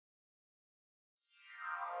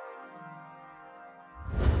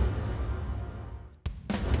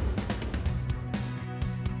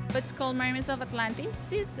It's called Mermaids of Atlantis.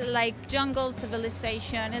 This is like jungle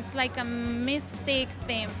civilization. It's like a mystic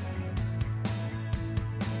theme.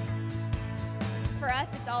 For us,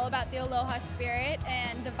 it's all about the aloha spirit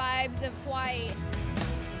and the vibes of Hawaii.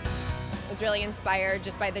 I was really inspired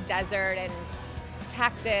just by the desert and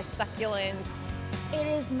cactus, succulents. It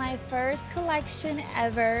is my first collection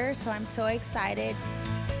ever, so I'm so excited.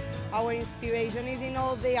 Our inspiration is in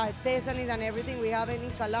all the artisans and everything we have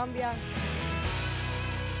in Colombia.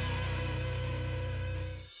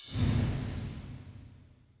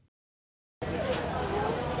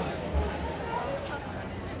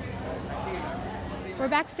 We're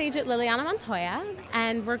backstage at Liliana Montoya,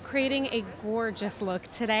 and we're creating a gorgeous look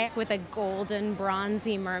today with a golden,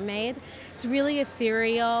 bronzy mermaid. It's really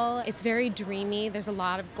ethereal, it's very dreamy. There's a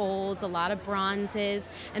lot of golds, a lot of bronzes,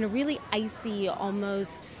 and a really icy,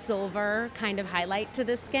 almost silver kind of highlight to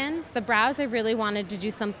the skin. The brows, I really wanted to do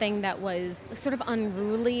something that was sort of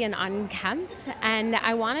unruly and unkempt, and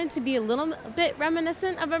I wanted to be a little bit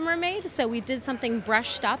reminiscent of a mermaid, so we did something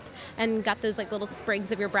brushed up and got those like little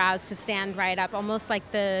sprigs of your brows to stand right up, almost like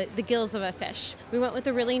the gills of a fish. We went with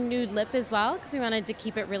a really nude lip as well because we wanted to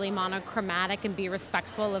keep it really monochromatic and be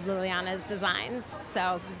respectful of Liliana's designs.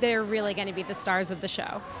 So they're really going to be the stars of the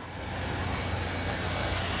show.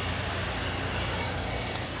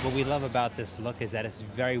 What we love about this look is that it's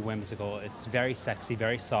very whimsical, it's very sexy,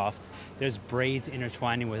 very soft. There's braids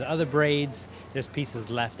intertwining with other braids, there's pieces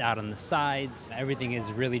left out on the sides. Everything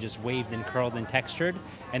is really just waved and curled and textured.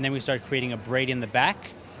 And then we start creating a braid in the back,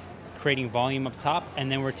 creating volume up top,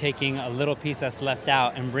 and then we're taking a little piece that's left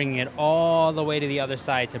out and bringing it all the way to the other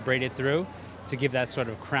side to braid it through to give that sort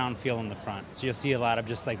of crown feel in the front. So you'll see a lot of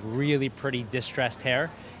just like really pretty distressed hair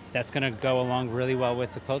that's gonna go along really well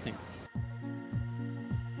with the clothing.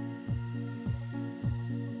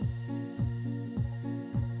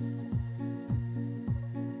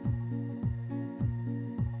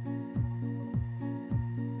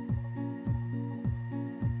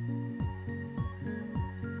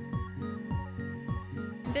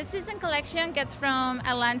 This season collection gets from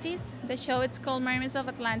Atlantis. The show it's called Mermaids of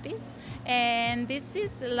Atlantis, and this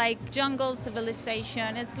is like jungle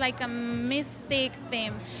civilization. It's like a mystic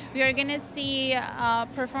theme. We are gonna see a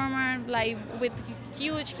performer like with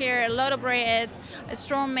huge hair, a lot of braids,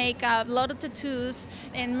 strong makeup, a lot of tattoos,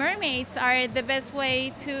 and mermaids are the best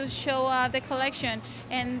way to show the collection.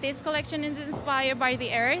 And this collection is inspired by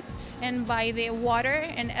the earth and by the water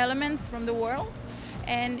and elements from the world.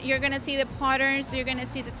 And you're gonna see the patterns, you're gonna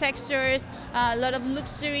see the textures, a lot of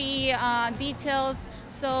luxury details.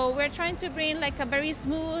 So we're trying to bring like a very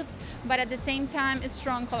smooth, but at the same time, a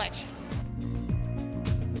strong collection.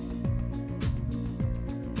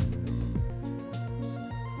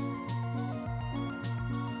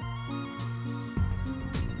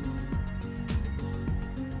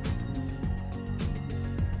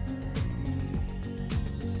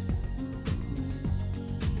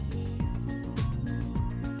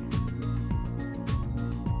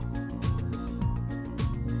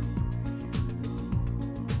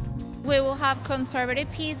 We will have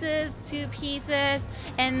conservative pieces, 2 pieces,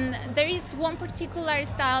 and there is one particular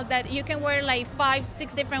style that you can wear like 5,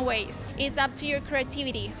 6 different ways. It's up to your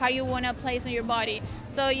creativity, how you want to place on your body.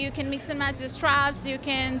 So you can mix and match the straps, you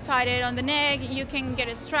can tie it on the neck, you can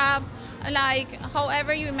get straps, like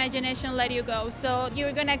however your imagination let you go. So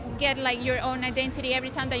you're gonna get like your own identity every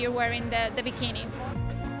time that you're wearing the bikini.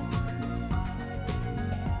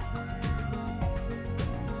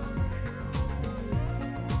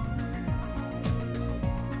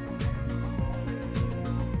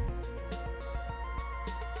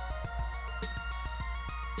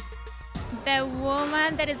 The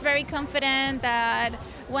woman that is very confident, that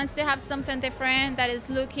wants to have something different, that is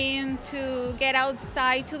looking to get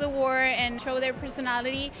outside to the world and show their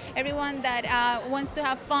personality. Everyone that wants to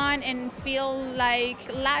have fun and feel like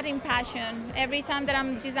Latin passion. Every time that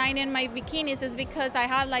I'm designing my bikinis is because I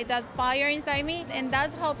have like that fire inside me, and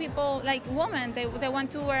that's how people, like women, they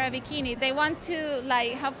want to wear a bikini. They want to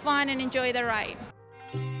like have fun and enjoy the ride.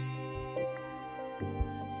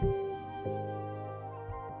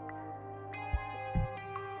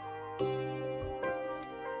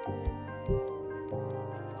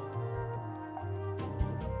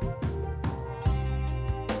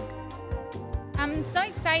 I'm so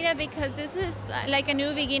excited because this is like a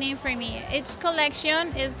new beginning for me. Each collection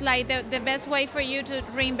is like the best way for you to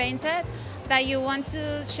reinvent it. that you want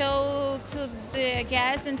to show to the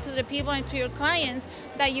guests and to the people and to your clients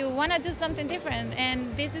that you want to do something different.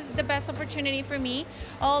 And this is the best opportunity for me.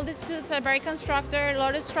 All the suits are very constructed, a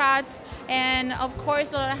lot of straps, and of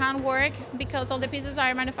course a lot of handwork because all the pieces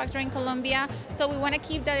are manufactured in Colombia. So we want to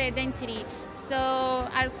keep that identity. So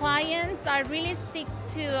our clients are really stick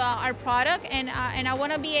to our product, and I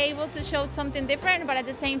want to be able to show something different, but at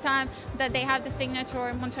the same time that they have the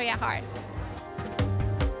signature Montoya heart.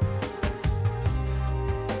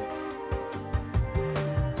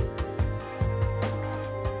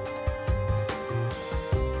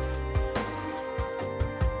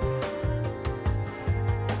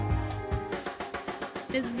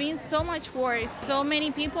 It's been so much work, so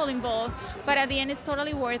many people involved, but at the end it's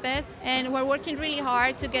totally worth it. And we're working really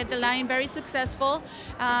hard to get the line very successful.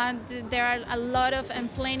 There are a lot of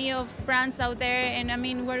and plenty of brands out there, and I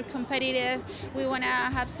mean, we're competitive. We want to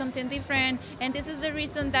have something different, and this is the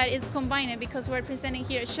reason that it's combined, because we're presenting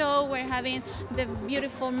here a show, we're having the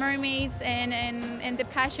beautiful mermaids, and the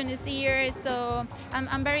passion is here. So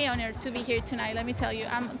I'm very honored to be here tonight, let me tell you.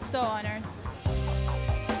 I'm so honored.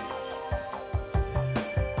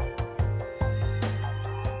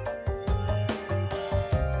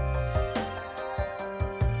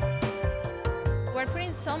 We're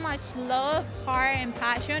putting so much love, heart, and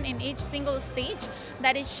passion in each single stage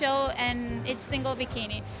that is shown in each single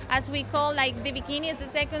bikini. As we call, like, the bikini is the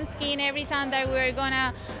second skin every time that we're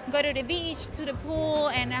gonna go to the beach, to the pool,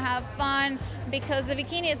 and have fun, because the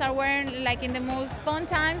bikinis are worn like in the most fun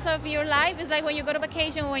times of your life. It's like when you go to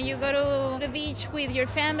vacation, when you go to the beach with your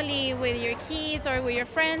family, with your kids, or with your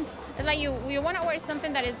friends. It's like you want to wear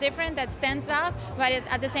something that is different, that stands up, but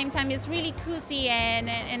at the same time it's really cozy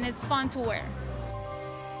and it's fun to wear.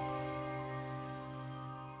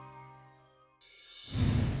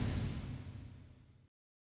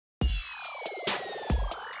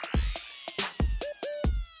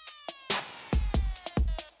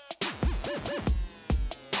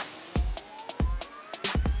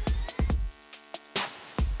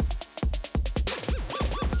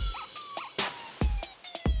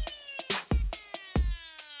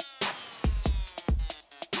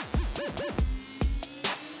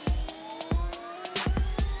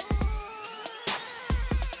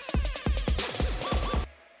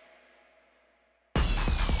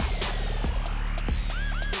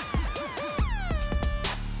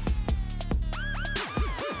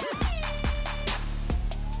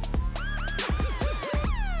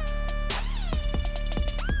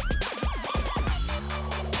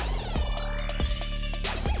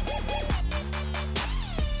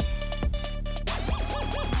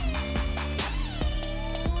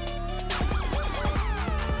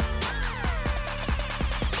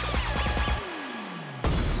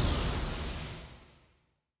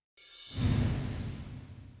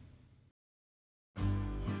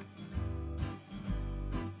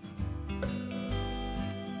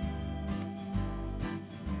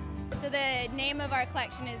 So the name of our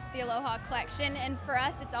collection is the Aloha Collection, and for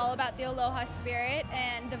us it's all about the Aloha spirit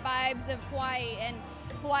and the vibes of Hawaii, and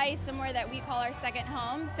Hawaii is somewhere that we call our second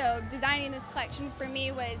home. So designing this collection for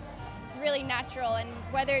me was really natural, and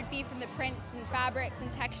whether it be from the prints and fabrics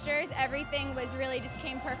and textures, everything was really just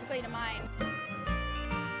came perfectly to mind.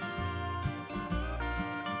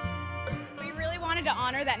 We really wanted to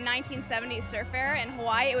honor that 1970s surf era in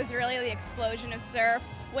Hawaii. It was really the explosion of surf.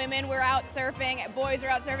 Women were out surfing, boys were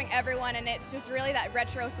out surfing, everyone, and it's just really that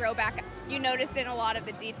retro throwback. You noticed it in a lot of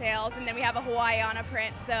the details, and then we have a Hawaiiana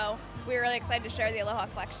print, so we're really excited to share the Aloha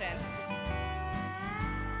collection.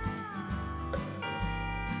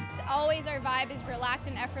 Always our vibe is relaxed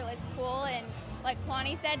and effortless cool, and like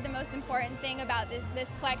Kalani said, the most important thing about this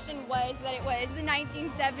collection was that it was the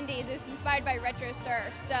 1970s. It was inspired by retro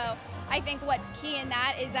surf. So I think what's key in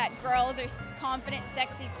that is that girls are confident,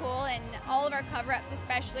 sexy, cool, and all of our cover-ups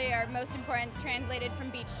especially are most important translated from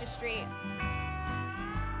beach to street.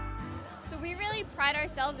 So we really pride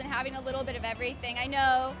ourselves in having a little bit of everything. I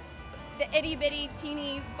know the itty-bitty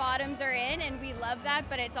teeny bottoms are in, and we love that,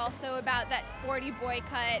 but it's also about that sporty boy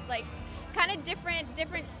cut, like kind of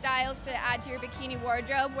different styles to add to your bikini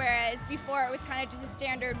wardrobe, whereas before it was kind of just a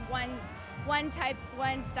standard one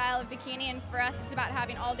style of bikini, and for us it's about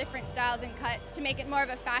having all different styles and cuts to make it more of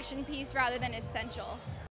a fashion piece rather than essential.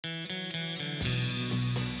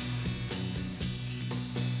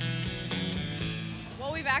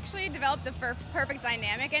 Well, we've actually developed the perfect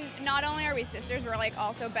dynamic, and not only are we sisters, we're like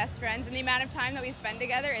also best friends, and the amount of time that we spend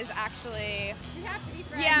together is actually... We have to be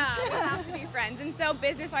friends. Yeah, we have to be friends. And so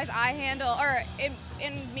business-wise, I handle, or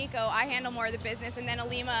in Mikoh, I handle more of the business, and then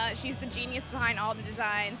Alima, she's the genius behind all the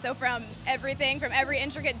designs. So from everything, from every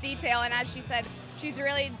intricate detail, and as she said, she's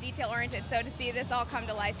really detail-oriented. So to see this all come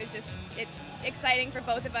to life is just, it's exciting for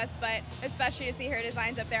both of us, but especially to see her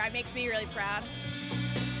designs up there, it makes me really proud.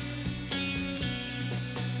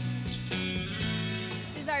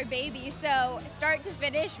 This is our baby, so start to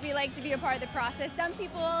finish, we like to be a part of the process. Some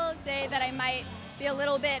people say that I might be a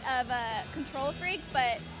little bit of a control freak,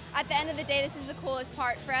 but at the end of the day, this is the coolest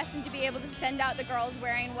part for us, and to be able to send out the girls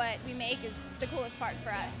wearing what we make is the coolest part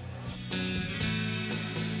for us.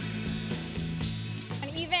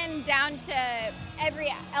 And even down to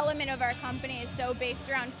every element of our company is so based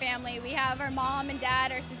around family. We have our mom and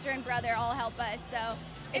dad, our sister and brother all help us, so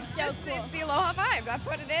it's so cool. It's the Aloha vibe, that's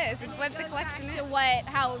what it is. It's what the collection is.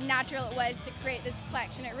 How natural it was to create this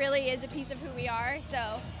collection. It really is a piece of who we are,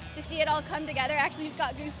 so to see it all come together, I actually just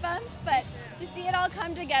got goosebumps, but to see it all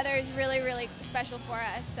come together is really, really special for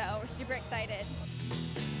us, so we're super excited.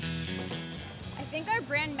 I think our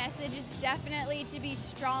brand message is definitely to be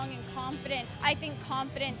strong and confident. I think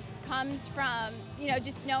confidence comes from,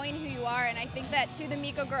 just knowing who you are, and I think that's who the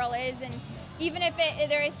Mikoh girl is, and even if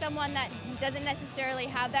there is someone that doesn't necessarily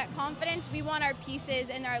have that confidence, we want our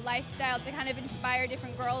pieces and our lifestyle to kind of inspire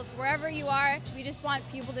different girls wherever you are. We just want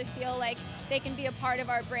people to feel like they can be a part of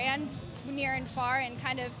our brand near and far, and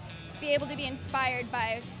kind of be able to be inspired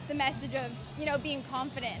by the message of, being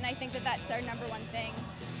confident, and I think that that's our number one thing.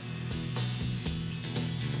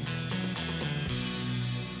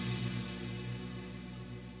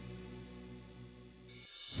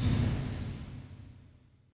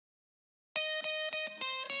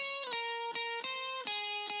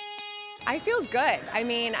 I feel good. I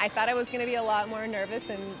mean, I thought I was going to be a lot more nervous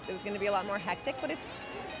and it was going to be a lot more hectic, but it's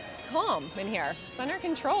calm in here. It's under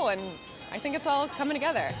control, and I think it's all coming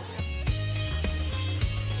together.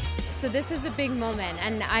 So this is a big moment,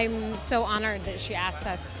 and I'm so honored that she asked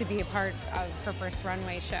us to be a part of her first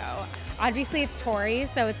runway show. Obviously it's Tori,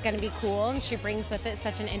 so it's going to be cool, and she brings with it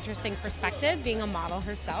such an interesting perspective, being a model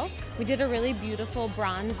herself. We did a really beautiful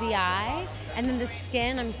bronzy eye, and then the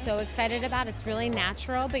skin I'm so excited about. It's really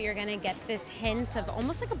natural, but you're going to get this hint of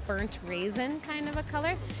almost like a burnt raisin kind of a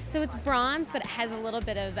color. So it's bronze, but it has a little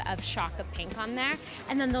bit of shock of pink on there.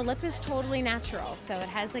 And then the lip is totally natural, so it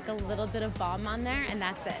has like a little bit of balm on there, and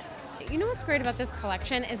that's it. You know what's great about this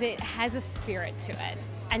collection is it has a spirit to it.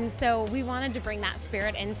 And so we wanted to bring that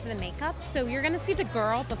spirit into the makeup. So you're gonna see the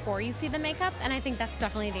girl before you see the makeup, and I think that's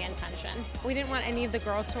definitely the intention. We didn't want any of the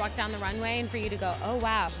girls to walk down the runway and for you to go, oh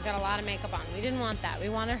wow, she's got a lot of makeup on. We didn't want that. We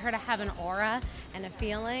wanted her to have an aura and a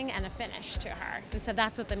feeling and a finish to her. And so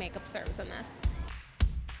that's what the makeup serves in this.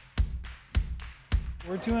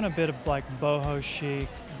 We're doing a bit of like boho chic,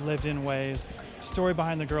 lived-in ways. The story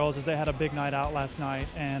behind the girls is they had a big night out last night,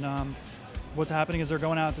 and what's happening is they're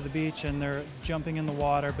going out to the beach and they're jumping in the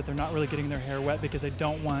water, but they're not really getting their hair wet because they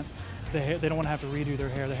don't want the hair. They don't want to have to redo their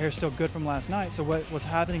hair. The hair's still good from last night. So what's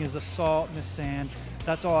happening is the salt and the sand,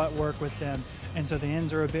 that's all at work with them. And so the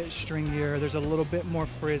ends are a bit stringier, there's a little bit more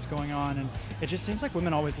frizz going on, and it just seems like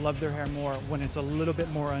women always love their hair more when it's a little bit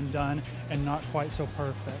more undone and not quite so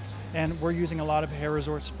perfect. And we're using a lot of Hair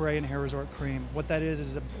Resort spray and Hair Resort cream. What that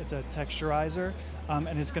is it's a texturizer,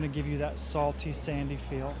 and it's going to give you that salty, sandy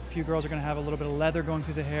feel. A few girls are going to have a little bit of leather going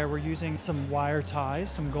through the hair. We're using some wire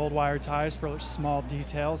ties, some gold wire ties for small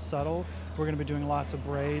details, subtle. We're going to be doing lots of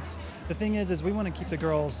braids. The thing is we want to keep the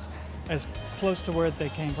girls as close to where they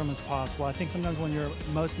came from as possible. I think sometimes when you're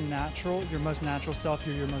most natural, your most natural self,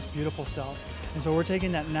 you're your most beautiful self. And so we're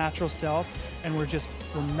taking that natural self and we're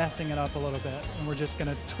messing it up a little bit, and we're just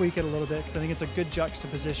gonna tweak it a little bit because I think it's a good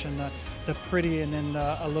juxtaposition, the pretty and then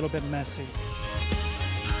a little bit messy.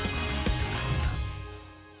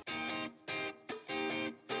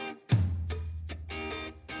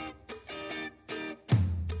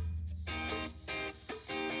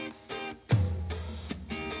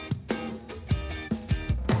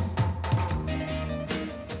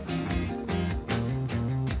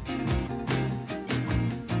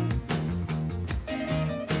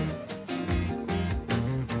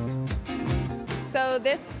 So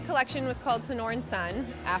this collection was called Sonoran Sun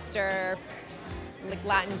after like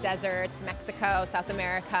Latin deserts, Mexico, South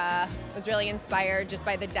America. It was really inspired just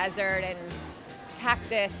by the desert and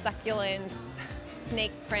cactus, succulents,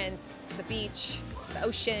 snake prints, the beach, the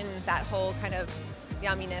ocean, that whole kind of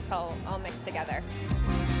yumminess all mixed together.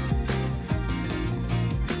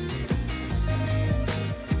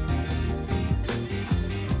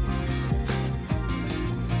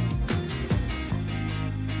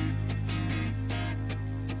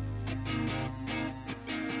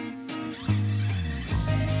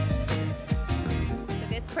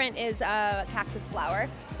 print is a cactus flower.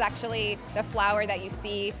 It's actually the flower that you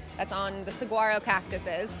see that's on the saguaro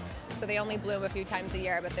cactuses. So they only bloom a few times a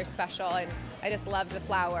year, but they're special, and I just loved the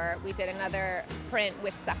flower. We did another print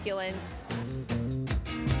with succulents.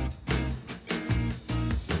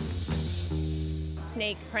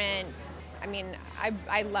 Snake print. I mean,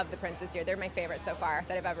 I love the prints this year. They're my favorite so far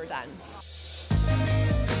that I've ever done.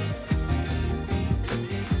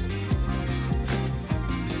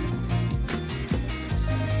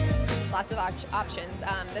 Lots of options.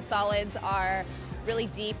 The solids are really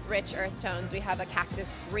deep, rich earth tones. We have a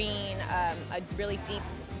cactus green, a really deep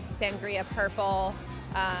sangria purple,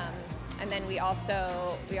 and then we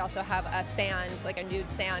also have a sand, like a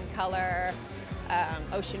nude sand color,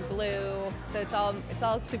 ocean blue. So it's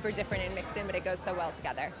all super different and mixed in, but it goes so well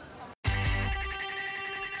together.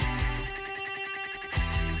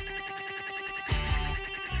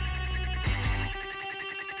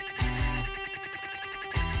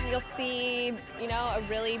 You'll see, a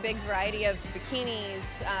really big variety of bikinis,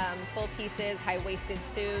 full pieces, high-waisted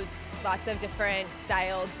suits, lots of different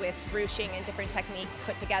styles with ruching and different techniques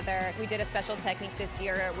put together. We did a special technique this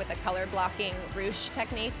year with a color blocking ruche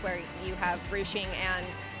technique where you have ruching and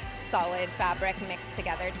solid fabric mixed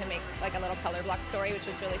together to make like a little color block story, which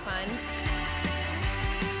was really fun.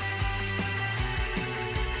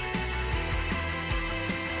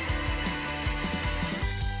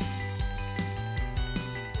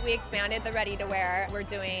 We expanded the ready-to-wear. We're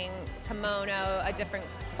doing kimono, a different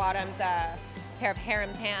bottoms, a pair of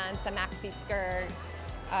harem pants, a maxi skirt,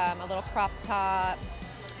 a little crop top,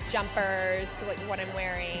 jumpers, what I'm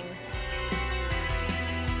wearing.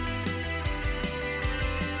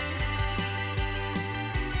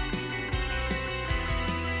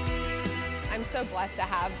 I'm so blessed to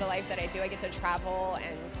have the life that I do. I get to travel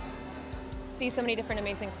and see so many different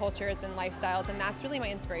amazing cultures and lifestyles, and that's really my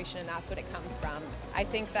inspiration, and that's what it comes from. I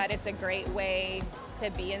think that it's a great way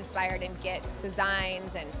to be inspired and get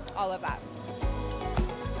designs and all of that.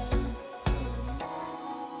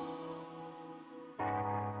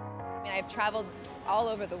 I mean, I've traveled all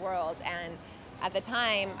over the world, and at the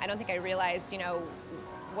time, I don't think I realized,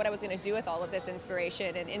 what I was going to do with all of this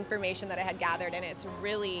inspiration and information that I had gathered, and it's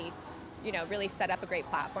really, really set up a great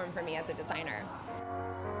platform for me as a designer.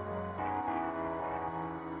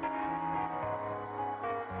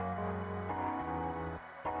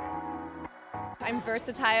 I'm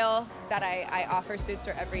versatile, that I offer suits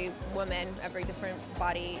for every woman, every different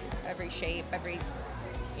body, every shape,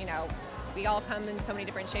 we all come in so many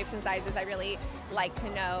different shapes and sizes. I really like to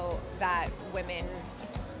know that women,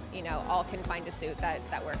 all can find a suit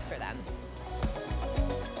that works for them.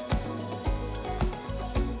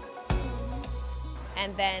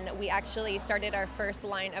 And then we actually started our first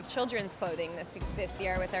line of children's clothing this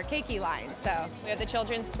year with our Keiki line. So we have the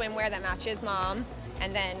children's swimwear that matches mom,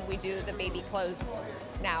 and then we do the baby clothes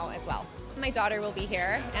now as well. My daughter will be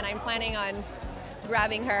here, and I'm planning on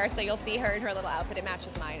grabbing her, so you'll see her in her little outfit. It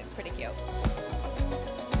matches mine. It's pretty cute.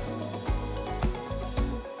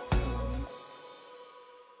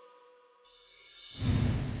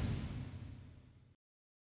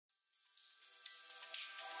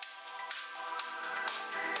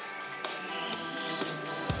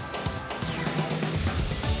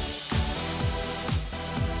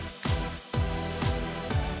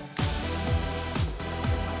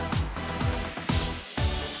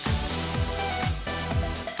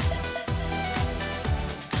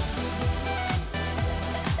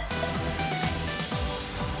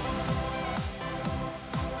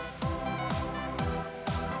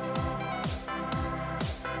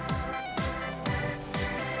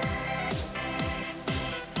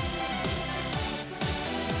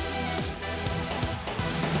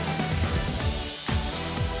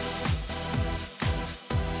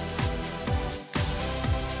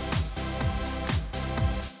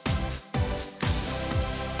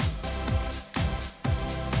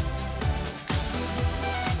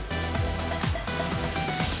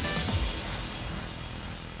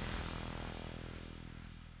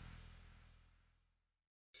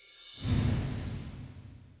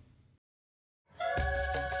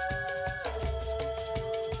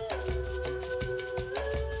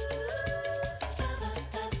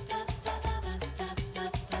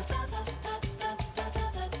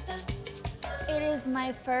 It is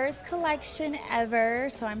my first collection ever,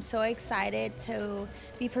 so I'm so excited to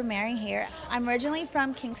be premiering here. I'm originally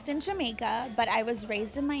from Kingston, Jamaica, but I was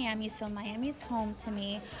raised in Miami, so Miami's home to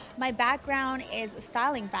me. My background is a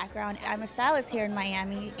styling background. I'm a stylist here in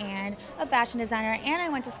Miami and a fashion designer, and I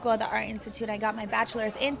went to school at the Art Institute. I got my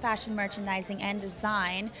bachelor's in fashion merchandising and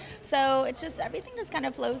design, so it's just everything just kind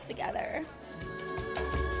of flows together.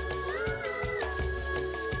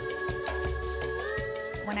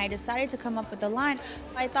 when I decided to come up with the line,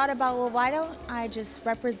 I thought about, well, why don't I just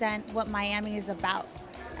represent what Miami is about?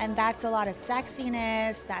 And that's a lot of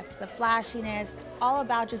sexiness, that's the flashiness, all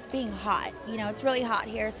about just being hot. You know, it's really hot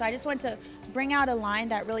here, so I just want to bring out a line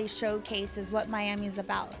that really showcases what Miami is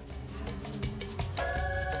about.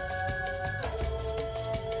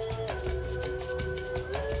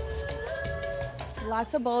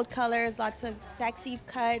 Lots of bold colors, lots of sexy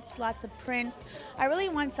cuts, lots of prints. I really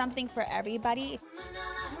want something for everybody.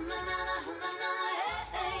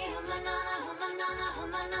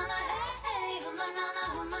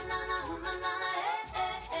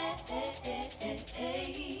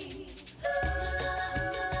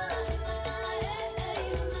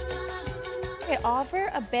 I offer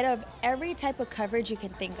a bit of every type of coverage you can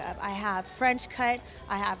think of. I have French cut,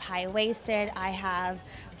 I have high-waisted, I have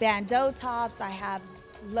bandeau tops, I have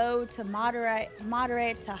low to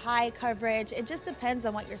moderate to high coverage. It just depends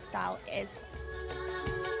on what your style is.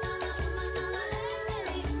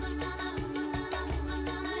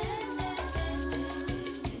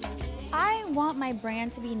 I want my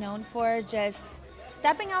brand to be known for just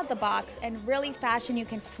stepping out the box and really fashion you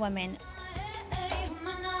can swim in.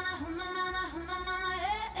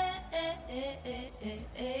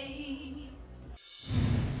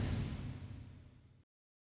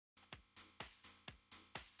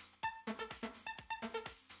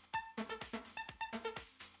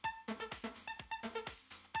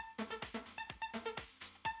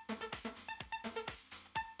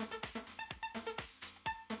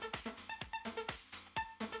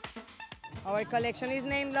 Our collection is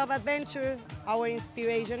named Love Adventure. Our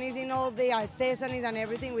inspiration is in all the artisans and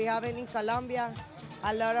everything we have in Colombia.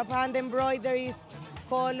 A lot of hand embroideries,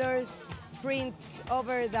 colors, prints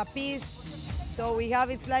over the piece. So we have,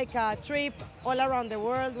 it's like a trip all around the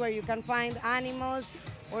world where you can find animals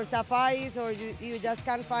or safaris, or you just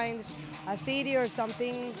can find a city or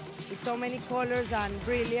something with so many colors and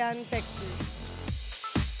brilliant textures.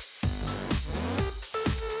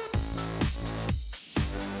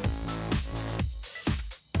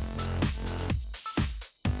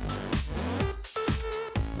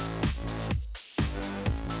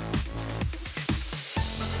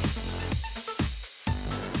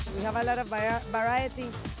 We have a lot of variety.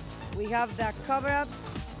 We have the cover-ups,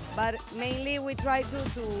 but mainly we try to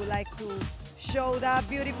show the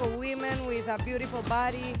beautiful women with a beautiful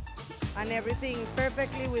body and everything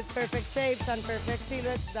perfectly with perfect shapes and perfect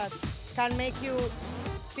silhouettes that can make you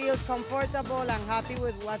feel comfortable and happy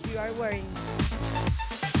with what you are wearing.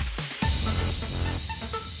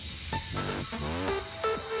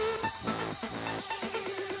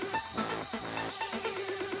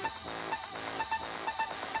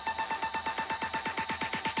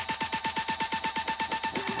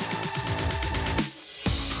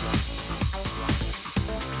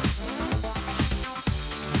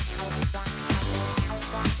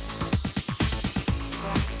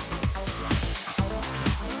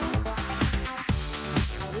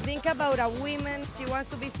 About a woman, she wants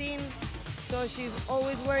to be seen, so she's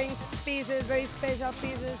always wearing pieces, very special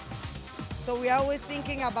pieces. So we are always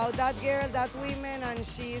thinking about that girl, that woman, and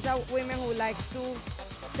she's a woman who likes to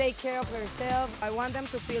take care of herself. I want them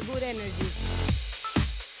to feel good energy.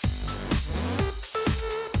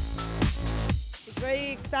 It's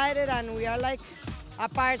very excited, and we are like a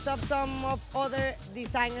part of some of other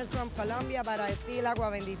designers from Colombia, but I feel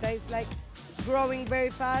Agua Bendita is like growing very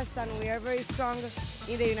fast, and we are very strong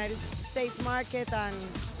in the United States market, and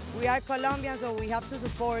we are Colombian, so we have to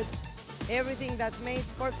support everything that's made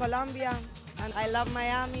for Colombia. And I love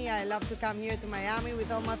Miami. I love to come here to Miami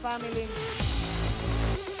with all my family.